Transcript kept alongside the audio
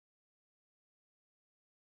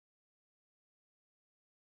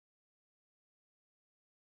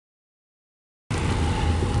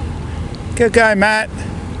Good guy, Matt.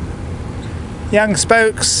 Young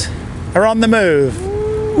Spokes are on the move.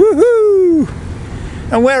 Woohoo!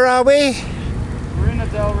 And where are we? Marina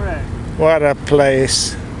del Rey. What a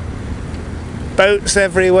place. Boats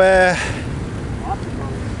everywhere. Lots of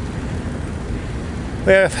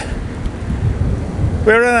boats.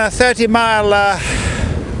 We're on a 30-mile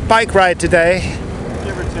bike ride today.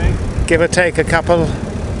 Give or take. Give or take a couple.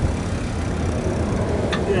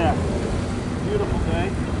 Yeah. Beautiful day.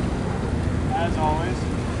 As always.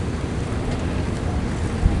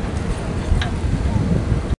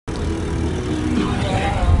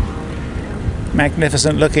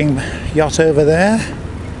 Magnificent looking yacht over there.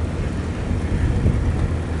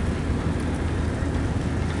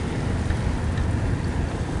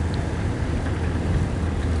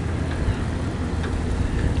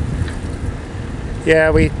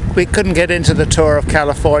 Yeah, we couldn't get into the tour of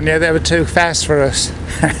California. They were too fast for us.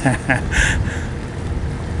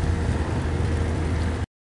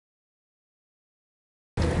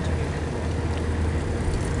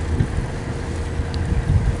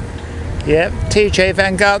 Yep, TJ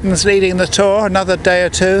Van Garten's leading the tour another day or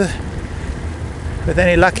two. With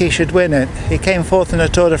any luck he should win it. He came fourth in the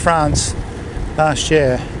Tour de France last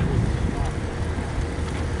year.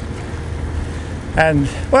 And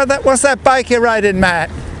what's that bike you're riding, Matt?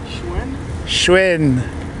 Schwinn? Schwinn.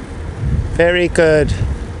 Very good. Yeah,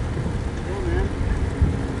 man.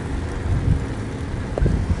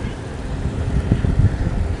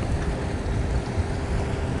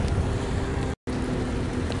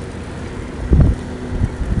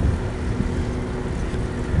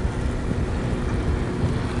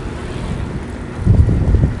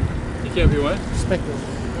 You can't be what? Spectacle.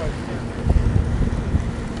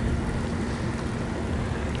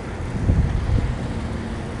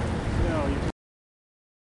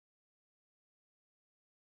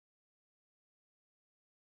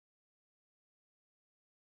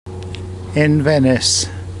 In Venice.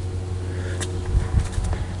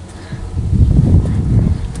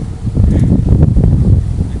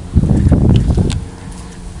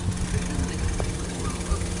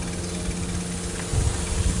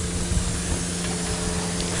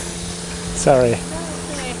 Sorry.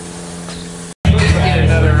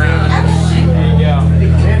 Another round. There you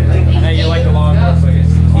go. Now you like the long ones, I guess.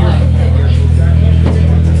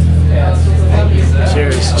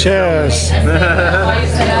 Cheers. Cheers.